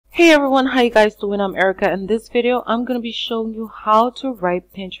Hey everyone, how you guys doing? I'm Erica. In this video, I'm going to be showing you how to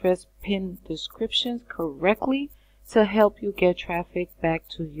write Pinterest pin descriptions correctly to help you get traffic back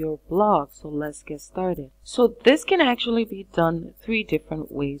to your blog. So let's get started. So this can actually be done 3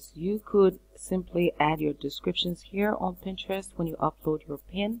 different ways. You could simply add your descriptions here on Pinterest when you upload your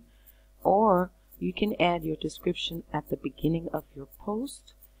pin, or you can add your description at the beginning of your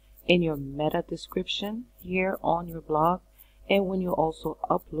post in your meta description here on your blog. And when you also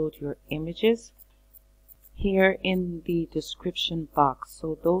upload your images here in the description box.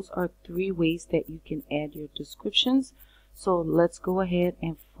 So those are 3 ways that you can add your descriptions. So let's go ahead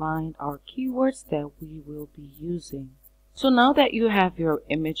and find our keywords that we will be using. So now that you have your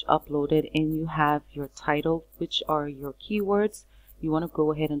image uploaded and you have your title, which are your keywords, you want to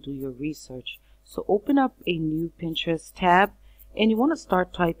go ahead and do your research. So open up a new Pinterest tab and you want to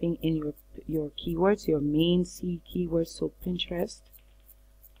start typing in your keywords, your main C keywords. So Pinterest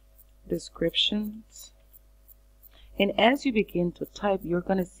descriptions. And as you begin to type, you're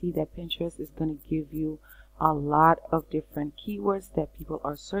going to see that Pinterest is going to give you a lot of different keywords that people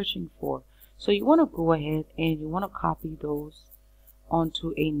are searching for. So you want to go ahead and you want to copy those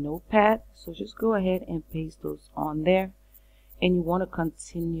onto a notepad. So just go ahead and paste those on there. And you want to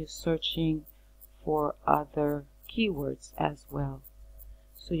continue searching for other keywords as well.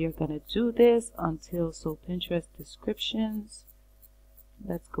 So you're going to do this until Pinterest descriptions.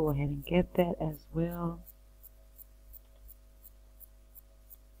 Let's go ahead and get that as well.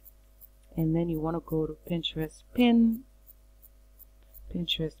 And then you want to go to Pinterest pin,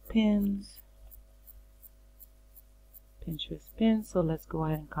 Pinterest pins, Pinterest pins. So let's go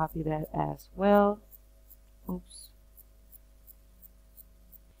ahead and copy that as well. Oops.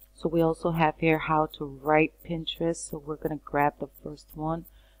 So we also have here how to write Pinterest. So we're going to grab the first one,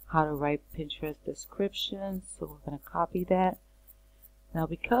 how to write Pinterest descriptions. So we're going to copy that. Now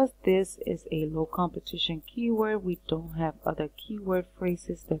because this is a low competition keyword, we don't have other keyword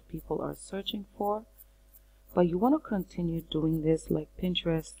phrases that people are searching for. But you want to continue doing this like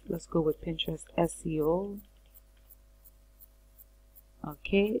Pinterest. Let's go with Pinterest SEO.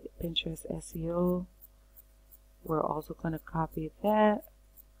 Okay, Pinterest SEO. We're also going to copy that.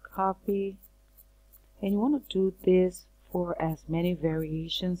 Copy, and you want to do this for as many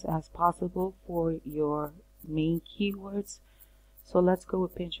variations as possible for your main keywords. So let's go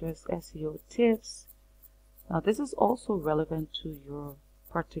with Pinterest SEO tips. Now this is also relevant to your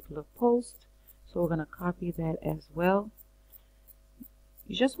particular post, so we're going to copy that as well.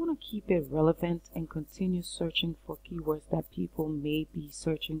 You just want to keep it relevant and continue searching for keywords that people may be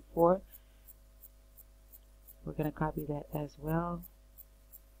searching for. We're going to copy that as well.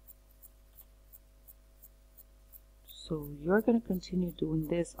 So you're going to continue doing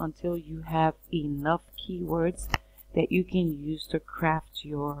this until you have enough keywords that you can use to craft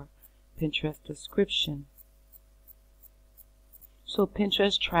your Pinterest description. So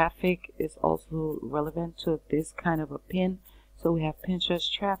Pinterest traffic is also relevant to this kind of a pin. So we have Pinterest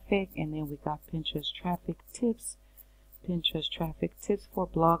traffic, and then we got Pinterest traffic tips, Pinterest traffic tips for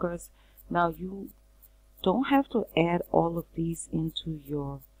bloggers. Now you don't have to add all of these into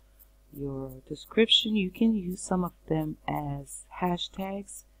your description. You can use some of them as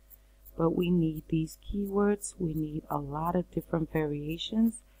hashtags, but we need these keywords. We need a lot of different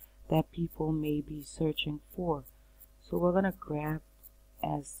variations that people may be searching for. So we're going to grab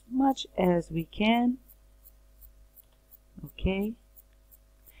as much as we can. Okay,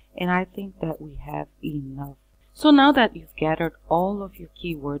 and I think that we have enough. So now that you've gathered all of your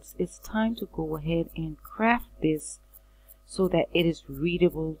keywords, it's time to go ahead and craft this so that it is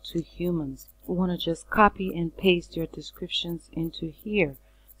readable to humans. You want to just copy and paste your descriptions into here.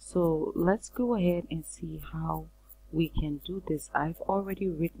 So let's go ahead and see how we can do this. I've already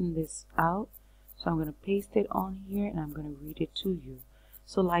written this out, so I'm going to paste it on here and I'm going to read it to you.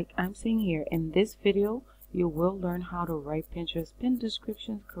 So like I'm saying here, in this video you will learn how to write Pinterest pin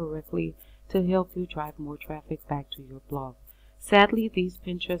descriptions correctly to help you drive more traffic back to your blog. Sadly, these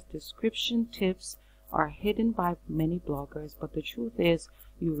Pinterest description tips are hidden by many bloggers, but the truth is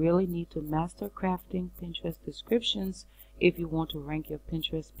you really need to master crafting Pinterest descriptions if you want to rank your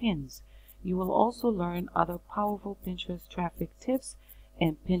Pinterest pins. You will also learn other powerful Pinterest traffic tips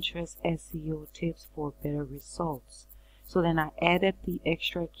and Pinterest SEO tips for better results. So then I added the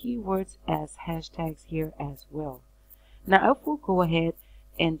extra keywords as hashtags here as well. Now if we'll go ahead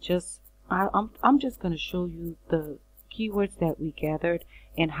and I'm just going to show you the keywords that we gathered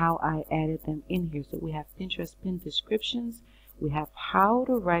and how I added them in here. So we have Pinterest pin descriptions, we have how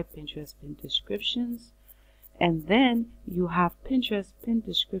to write Pinterest pin descriptions, and then you have Pinterest pin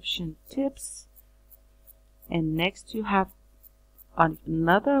description tips, and next you have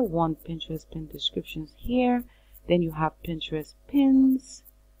another one Pinterest pin descriptions here. Then you have Pinterest pins,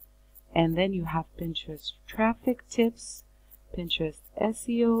 and then you have Pinterest traffic tips, Pinterest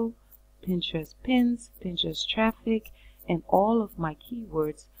SEO, Pinterest pins, Pinterest traffic, and all of my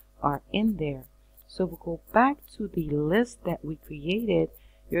keywords are in there. So we'll go back to the list that we created.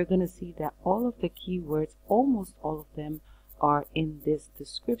 You're going to see that all of the keywords, almost all of them, are in this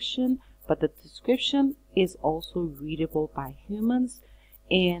description, but the description is also readable by humans,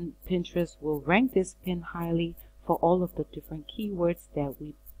 and Pinterest will rank this pin highly for all of the different keywords that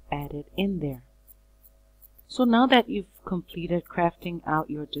we added in there. So now that you've completed crafting out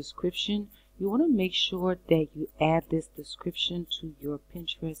your description, you want to make sure that you add this description to your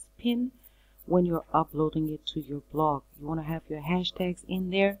Pinterest pin when you're uploading it to your blog. You want to have your hashtags in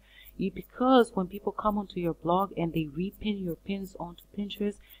there because when people come onto your blog and they repin your pins onto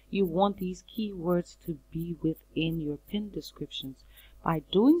Pinterest, you want these keywords to be within your pin descriptions. By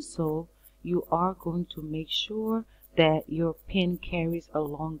doing so, you are going to make sure that your pin carries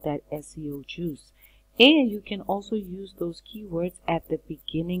along that SEO juice. And you can also use those keywords at the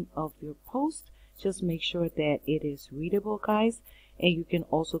beginning of your post. Just make sure that it is readable, guys. And you can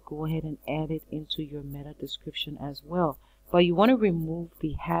also go ahead and add it into your meta description as well. But you want to remove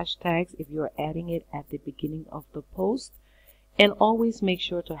the hashtags if you're adding it at the beginning of the post. And always make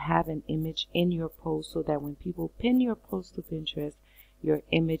sure to have an image in your post so that when people pin your post to Pinterest, your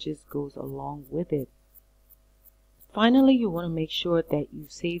images goes along with it. Finally, you want to make sure that you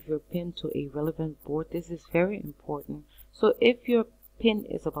save your pin to a relevant board. This is very important. So if your pin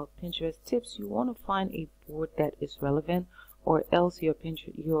is about Pinterest tips, you want to find a board that is relevant, or else your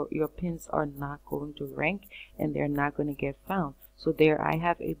pins are not going to rank and they're not going to get found. So there I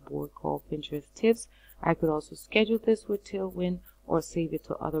have a board called Pinterest tips. I could also schedule this with Tailwind or save it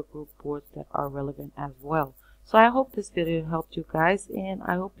to other group boards that are relevant as well. So I hope this video helped you guys, and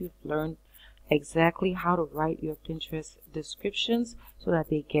I hope you've learned exactly how to write your Pinterest descriptions so that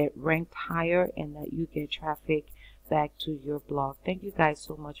they get ranked higher and that you get traffic back to your blog. Thank you guys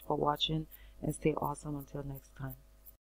so much for watching, and stay awesome until next time.